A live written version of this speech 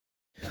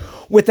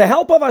With the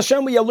help of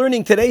Hashem, we are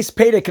learning today's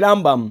Perek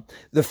Rambam,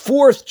 the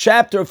fourth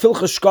chapter of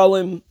Hilchos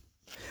Shkolim.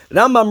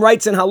 Rambam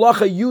writes in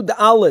Halacha Yud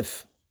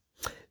Aleph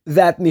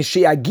that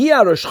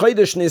Mishiagia Rosh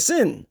Chodesh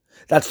Nisan,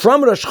 that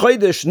from Rosh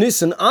Chodesh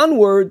Nisan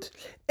onward,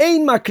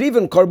 Ein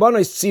Makriven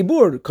Korbanos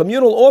Tzibur,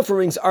 communal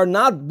offerings are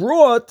not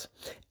brought,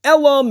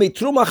 Ela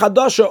Mitruma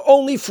Chadasha,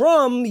 only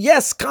from,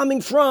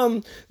 coming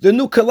from the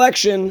new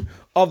collection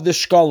of the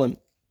Shkolim.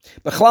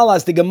 Bechlal,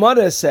 as the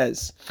Gemara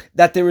says,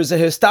 that there is a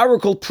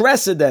historical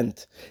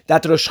precedent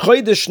that Rosh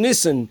Chodesh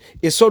Nisan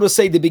is, so to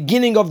say, the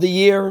beginning of the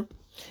year,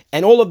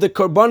 and all of the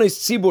Korbanos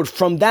Tzibur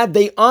from that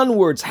day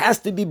onwards has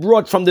to be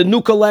brought from the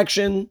new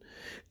collection.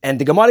 And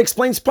the Gemara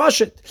explains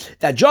Pashut,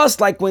 that just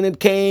like when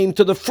it came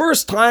to the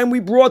first time we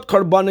brought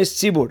Korbanos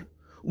Tzibur,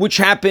 which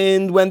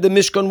happened when the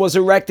Mishkan was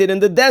erected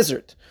in the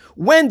desert.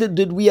 When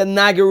did we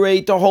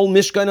inaugurate the whole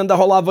Mishkan and the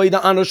whole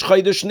Avodah on Rosh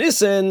Chodesh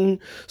Nisan?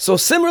 So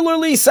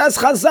similarly, says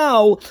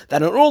Chazal,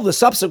 that in all the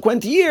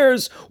subsequent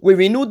years, we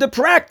renewed the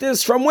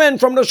practice from when?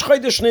 From Rosh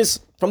Chodesh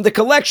Nisan, from the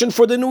collection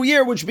for the new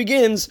year, which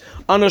begins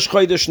on Rosh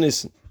Chodesh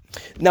Nisan.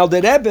 Now the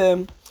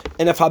Rebbe,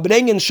 in a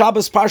Fabreng in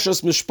Shabbos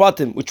Parshas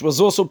Mishpatim, which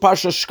was also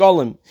Parshas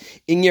Shkolim,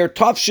 in Yer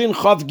Tavshin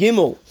Chav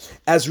Gimel,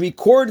 as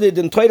recorded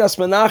in Toras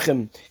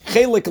Menachem,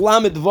 Chelik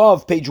Lamed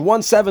Vav, page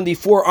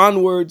 174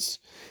 onwards,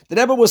 the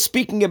Rebbe was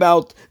speaking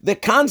about the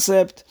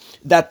concept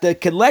that the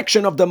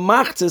collection of the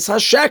Machzis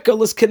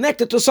HaShekel is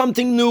connected to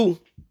something new.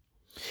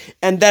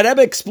 And that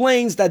Rebbe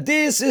explains that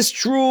this is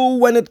true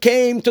when it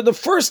came to the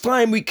first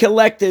time we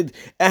collected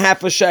a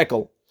half a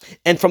shekel.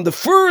 And from the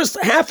first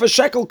half a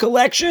shekel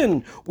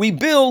collection, we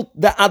built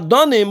the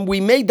Adonim, we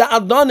made the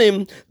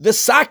Adonim, the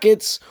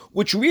sockets,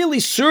 which really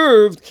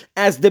served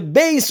as the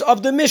base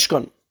of the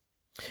Mishkan.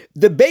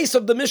 The base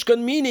of the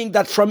Mishkan, meaning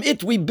that from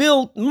it we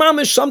built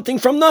mamish something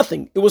from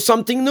nothing. It was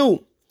something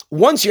new.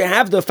 Once you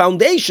have the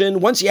foundation,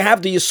 once you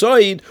have the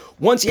Yesod,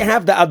 once you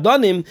have the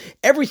Adonim,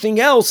 everything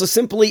else is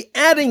simply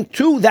adding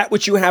to that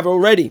which you have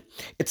already.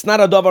 It's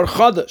not a davar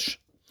chadash.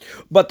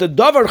 But the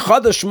davar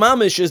chadash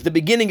mamish is the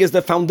beginning, is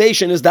the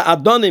foundation, is the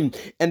Adonim,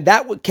 and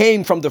that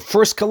came from the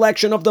first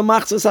collection of the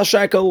Machzis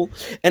HaShekel.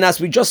 And as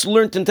we just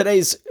learned in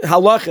today's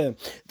halacha,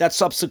 that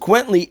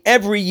subsequently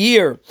every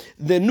year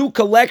the new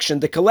collection,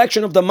 the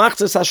collection of the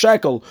Machzis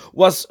HaShekel,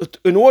 was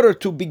in order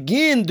to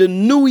begin the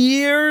new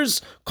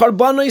year's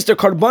karbanos, the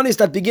karbanos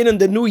that begin in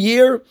the new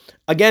year.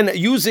 Again,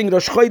 using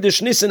Rosh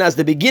Chodesh Nisan as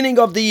the beginning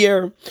of the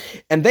year,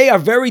 and they are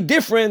very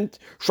different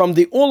from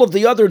all of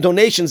the other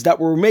donations that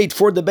were made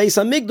for the Beis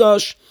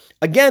Hamikdash.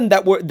 Again,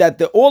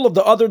 all of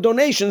the other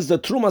donations, the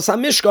Trumas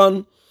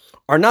HaMishkan,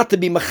 are not to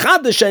be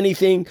mechadash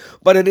anything,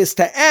 but it is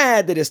to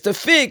add, it is to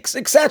fix,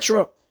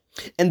 etc.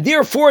 And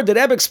therefore, the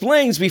Rebbe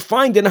explains, we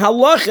find in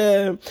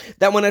Halacha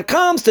that when it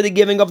comes to the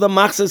giving of the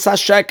Machzis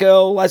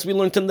HaShekel, as we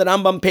learned in the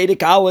Rambam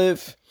Perek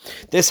Aleph,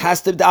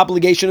 the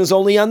obligation is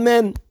only on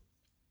men.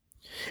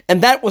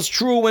 And that was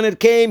true when it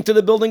came to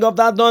the building of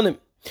the Adonim.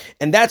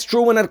 And that's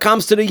true when it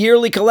comes to the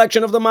yearly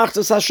collection of the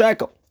Machzis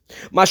HaShekel.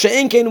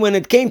 Masha'enken, when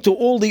it came to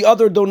all the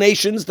other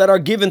donations that are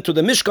given to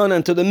the Mishkan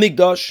and to the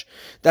Mikdash,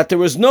 that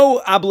there is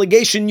no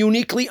obligation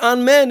uniquely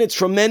on men, it's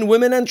from men,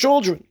 women, and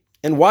children.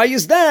 And why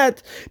is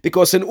that?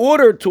 Because in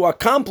order to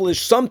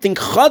accomplish something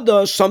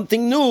chadash,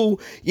 something new,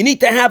 you need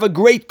to have a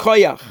great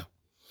koyach.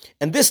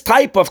 And this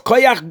type of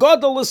koyach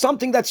gadol is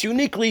something that's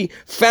uniquely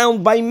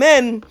found by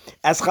men,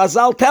 as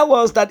Chazal tell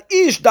us that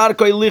ish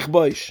darkoi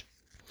lichboish.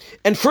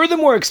 And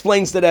furthermore,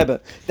 explains the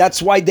Rebbe,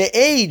 that's why the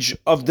age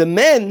of the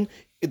men,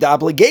 the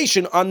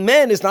obligation on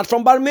men is not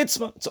from bar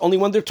mitzvah. It's only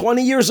when they're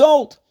 20 years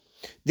old.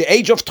 The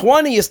age of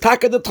 20 is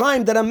taka the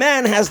time that a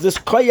man has this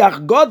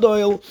koyach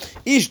gadol,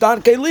 ish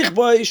darkoi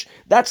lichboish.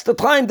 That's the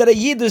time that a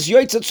yid is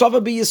yotzet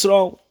sova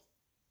b'Yisrael.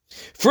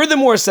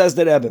 Furthermore, says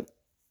the Rebbe,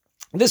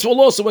 this will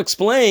also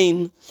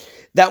explain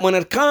that when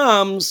it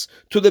comes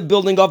to the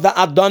building of the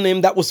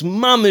Adonim, that was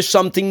mamish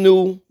something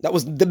new, that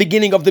was the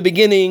beginning of the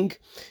beginning,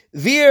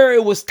 there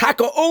it was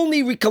taka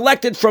only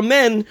recollected from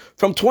men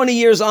from 20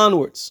 years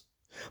onwards.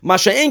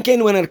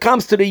 Masha'enken, when it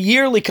comes to the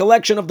yearly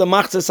collection of the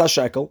Machzis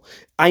HaShekel,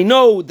 I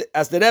know,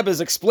 as the Rebbe is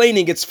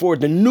explaining, it's for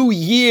the new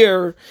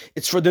year,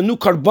 it's for the new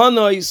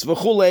karbanos,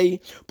 v'chulei,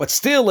 but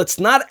still it's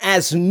not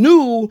as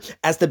new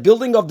as the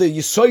building of the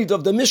Yesod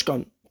of the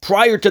Mishkan.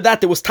 Prior to that,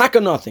 there was taka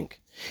nothing.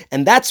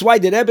 And that's why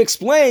the Rebbe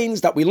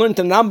explains that we learned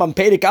in Rambam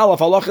Perek Aleph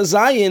Halacha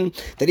Zayin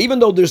that even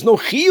though there's no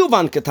chiyuv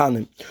on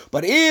ketanim,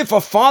 but if a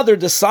father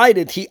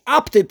decided he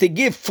opted to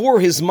give for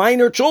his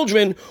minor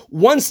children,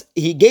 once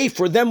he gave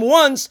for them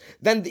once,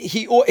 then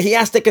he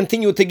has to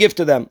continue to give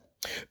to them.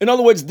 In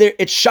other words,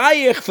 it's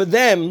shayich for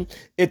them.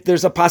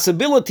 There's a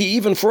possibility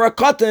even for a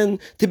katan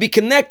to be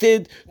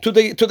connected to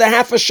the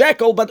half a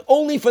shekel, but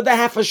only for the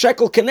half a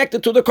shekel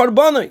connected to the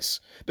karbanos.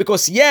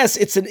 Because yes,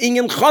 it's an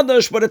inyan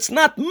chadash, but it's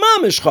not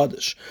mamish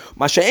chadash.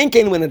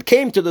 Masha'enken, when it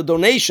came to the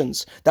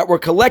donations that were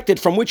collected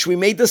from which we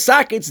made the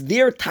sockets,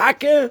 their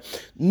take,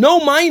 no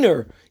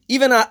minor,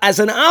 even as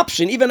an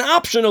option, even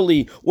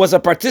optionally, was a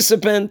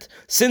participant,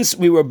 since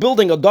we were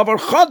building a davar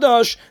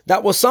chadash,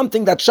 that was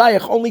something that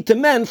shayach only to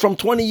men from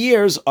 20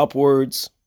 years upwards.